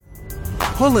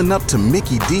Pulling up to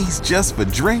Mickey D's just for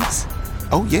drinks?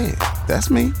 Oh yeah,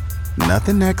 that's me.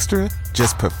 Nothing extra,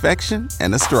 just perfection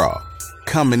and a straw.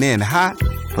 Coming in hot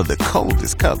for the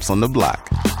coldest cups on the block.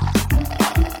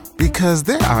 Because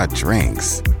there are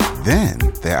drinks. Then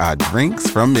there are drinks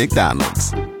from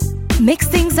McDonald's. Mix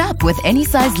things up with any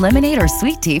size lemonade or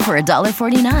sweet tea for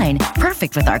 $1.49.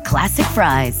 Perfect with our classic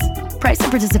fries. Price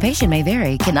and participation may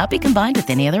vary. Cannot be combined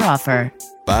with any other offer.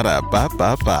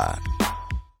 Ba-da-ba-ba-ba.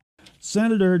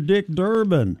 Senator Dick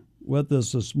Durbin with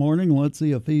us this morning. Let's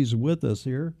see if he's with us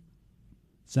here.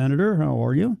 Senator, how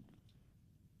are you?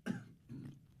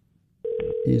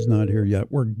 He's not here yet.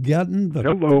 We're getting the...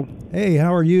 Hello. Hey,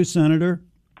 how are you, Senator?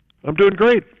 I'm doing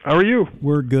great. How are you?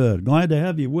 We're good. Glad to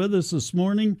have you with us this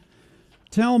morning.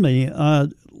 Tell me,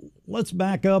 let's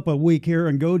back up a week here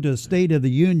and go to State of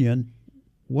the Union.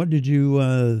 What did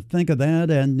you think of that?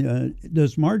 And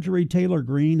does Marjorie Taylor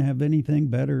Greene have anything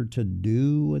better to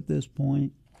do at this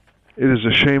point? It is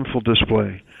a shameful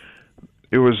display.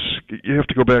 You have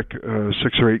to go back 6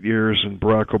 or 8 years, and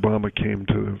Barack Obama came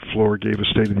to the floor, gave a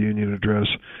State of the Union address.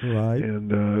 Right.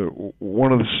 And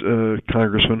one of the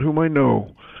congressmen, whom I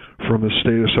know from the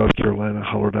state of South Carolina,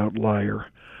 hollered out liar.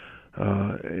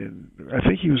 And I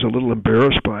think he was a little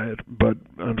embarrassed by it, but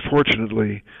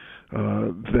unfortunately,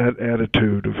 that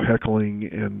attitude of heckling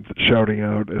and shouting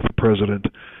out at the president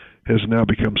has now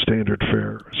become standard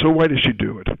fare. So why does she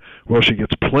do it? Well, she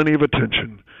gets plenty of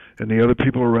attention, and the other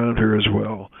people around her as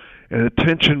well. And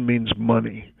attention means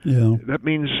money. Yeah. That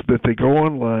means that they go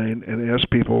online and ask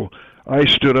people, I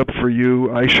stood up for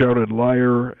you, I shouted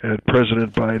liar at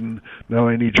President Biden, now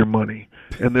I need your money.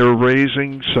 And they're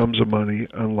raising sums of money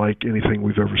unlike anything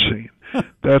we've ever seen.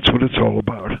 That's what it's all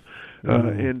about.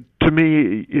 And to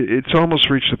me, it's almost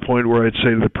reached the point where I'd say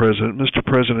to the president, Mr.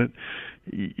 President,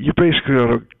 you basically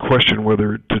ought to question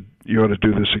whether you ought to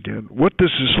do this again. What does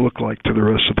this look like to the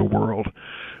rest of the world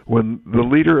when the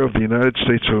leader of the United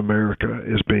States of America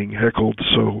is being heckled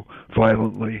so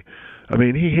violently? I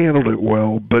mean, he handled it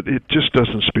well, but it just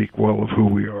doesn't speak well of who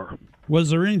we are. Was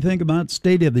there anything about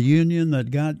State of the Union that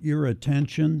got your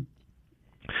attention?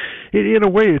 In a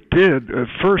way, it did.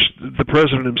 First, the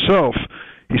president himself,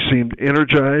 he seemed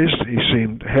energized, he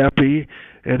seemed happy,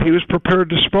 and he was prepared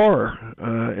to spar,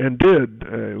 and did.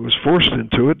 Was forced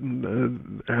into it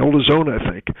and held his own,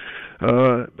 I think.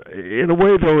 In a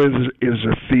way, though, it is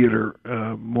a theater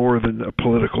more than a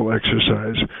political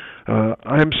exercise.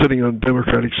 I'm sitting on the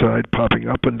Democratic side, popping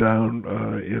up and down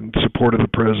in support of the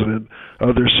president,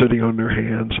 others sitting on their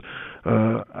hands.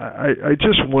 I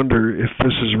just wonder if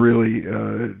this has really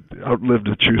outlived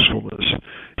its usefulness.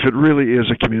 If it really is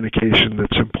a communication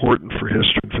that's important for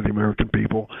history and for the American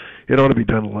people, it ought to be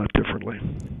done a lot differently.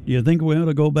 Do you think we ought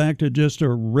to go back to just a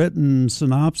written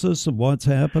synopsis of what's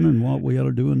happened and what we ought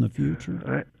to do in the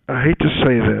future? I hate to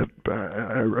say that.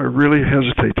 I really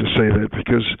hesitate to say that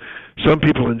because some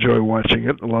people enjoy watching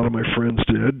it. A lot of my friends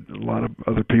did. A lot of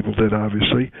other people did,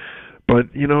 obviously.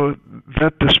 But, you know,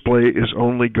 that display is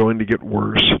only going to get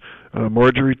worse.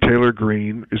 Marjorie Taylor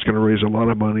Greene is going to raise a lot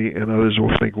of money, and others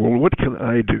will think, well, what can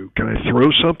I do? Can I throw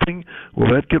something? Will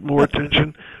that get more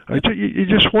attention? You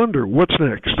just wonder, what's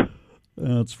next?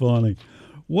 That's funny.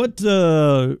 What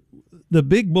the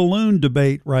big balloon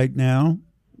debate right now,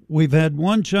 we've had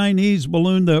one Chinese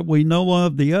balloon that we know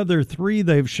of. The other three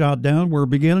they've shot down. We're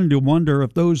beginning to wonder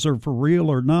if those are for real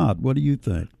or not. What do you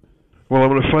think? Well, I'm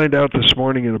going to find out this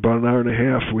morning in about an hour and a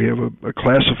half. We have a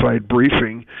classified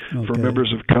briefing for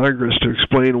members of Congress to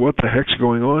explain what the heck's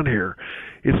going on here.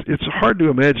 It's hard to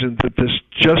imagine that this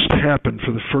just happened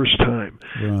for the first time.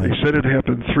 Right. They said it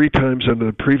happened 3 times under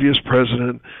the previous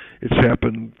president. It's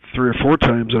happened 3 or 4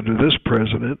 times under this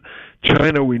president.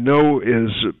 China, we know,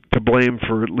 is to blame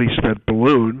for at least that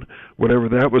balloon, whatever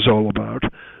that was all about.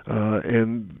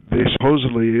 And they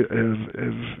supposedly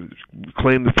have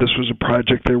claimed that this was a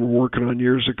project they were working on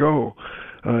years ago.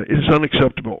 It is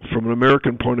unacceptable. From an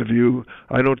American point of view,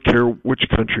 I don't care which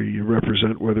country you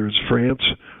represent, whether it's France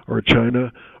or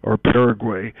China or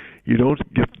Paraguay. You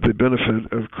don't get the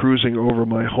benefit of cruising over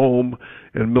my home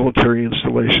and military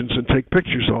installations and take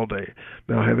pictures all day.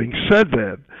 Now, having said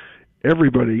that,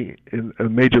 everybody in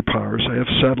major powers have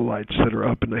satellites that are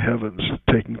up in the heavens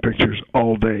taking pictures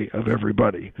all day of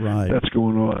everybody. Right. That's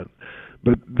going on.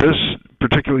 But this,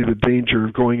 particularly the danger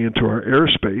of going into our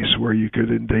airspace where you could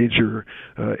endanger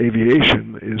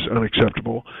aviation, is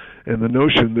unacceptable. And the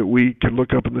notion that we can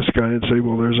look up in the sky and say,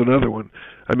 well, there's another one.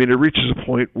 I mean, it reaches a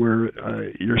point where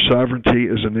your sovereignty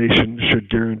as a nation should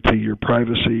guarantee your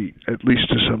privacy, at least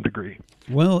to some degree.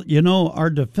 Well, you know,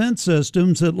 our defense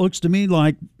systems, it looks to me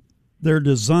like they're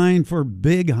designed for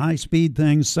big high-speed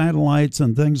things, satellites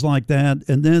and things like that.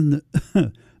 And then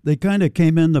they kind of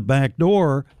came in the back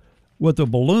door with a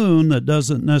balloon that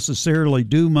doesn't necessarily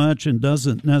do much and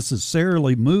doesn't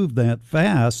necessarily move that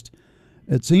fast.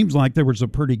 It seems like there was a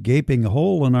pretty gaping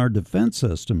hole in our defense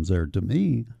systems there to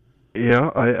me. Yeah,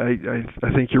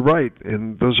 I think you're right,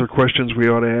 and those are questions we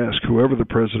ought to ask whoever the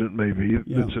president may be.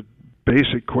 Yeah. It's a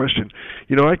basic question.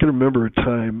 You know, I can remember a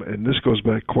time, and this goes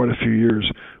back quite a few years,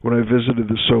 when I visited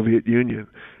the Soviet Union,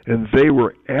 and they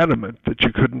were adamant that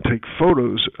you couldn't take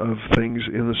photos of things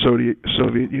in the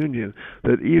Soviet Union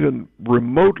that even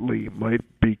remotely might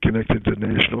be connected to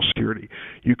national security.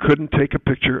 You couldn't take a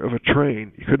picture of a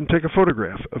train. You couldn't take a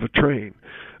photograph of a train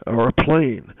or a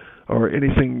plane or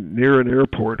anything near an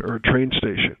airport or a train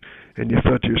station. And you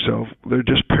thought to yourself, they're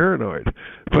just paranoid.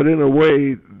 But in a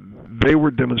way, they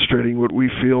were demonstrating what we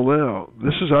feel now.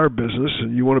 This is our business,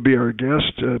 and you want to be our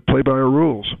guest, play by our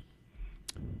rules.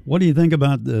 What do you think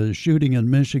about the shooting in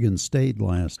Michigan State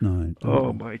last night?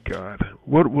 Oh, my God.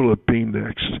 What will it be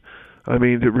next? I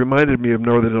mean, it reminded me of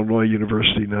Northern Illinois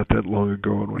University not that long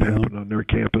ago and what happened on their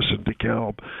campus in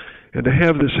DeKalb. And to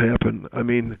have this happen, I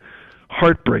mean,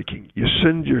 heartbreaking. You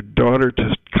send your daughter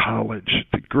to college,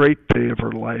 the great day of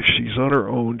her life. She's on her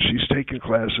own. She's taking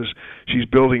classes. She's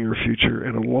building her future.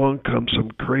 And along comes some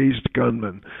crazed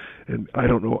gunman. And I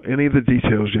don't know any of the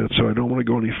details yet, so I don't want to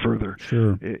go any further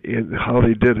in how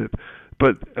they did it.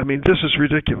 But, I mean, this is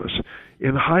ridiculous.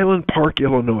 In Highland Park,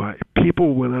 Illinois,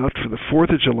 people went out for the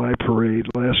 4th of July parade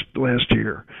last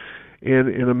year. And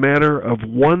in a matter of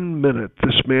 1 minute,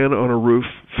 this man on a roof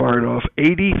fired off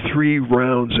 83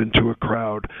 rounds into a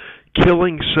crowd,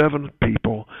 killing 7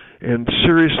 people and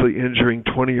seriously injuring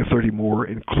 20 or 30 more,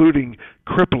 including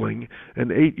crippling an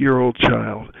 8-year-old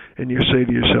child. And you say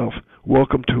to yourself,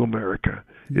 welcome to America.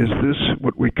 Is this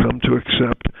what we come to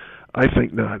accept? I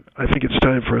think not. I think it's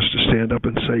time for us to stand up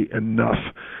and say enough.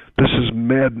 This is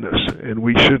madness, and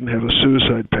we shouldn't have a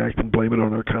suicide pact and blame it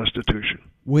on our Constitution.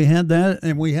 We had that,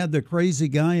 and we had the crazy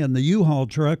guy in the U-Haul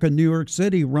truck in New York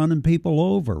City running people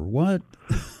over. What?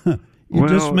 It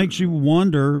just makes you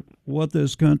wonder what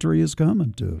this country is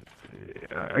coming to.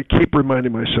 I keep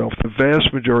reminding myself the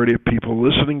vast majority of people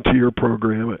listening to your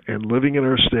program and living in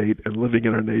our state and living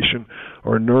in our nation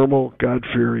are normal,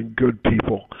 God-fearing, good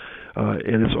people.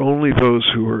 And it's only those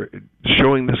who are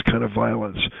showing this kind of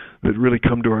violence that really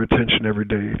come to our attention every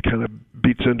day. It kind of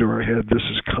beats into our head, this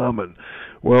is common.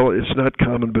 Well, it's not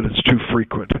common, but it's too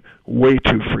frequent, way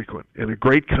too frequent. In a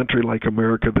great country like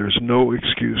America, there's no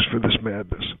excuse for this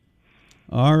madness.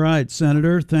 All right,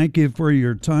 Senator, thank you for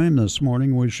your time this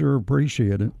morning. We sure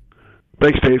appreciate it.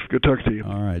 Thanks, Dave. Good talking to you.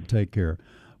 All right, take care.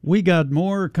 We got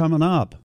more coming up.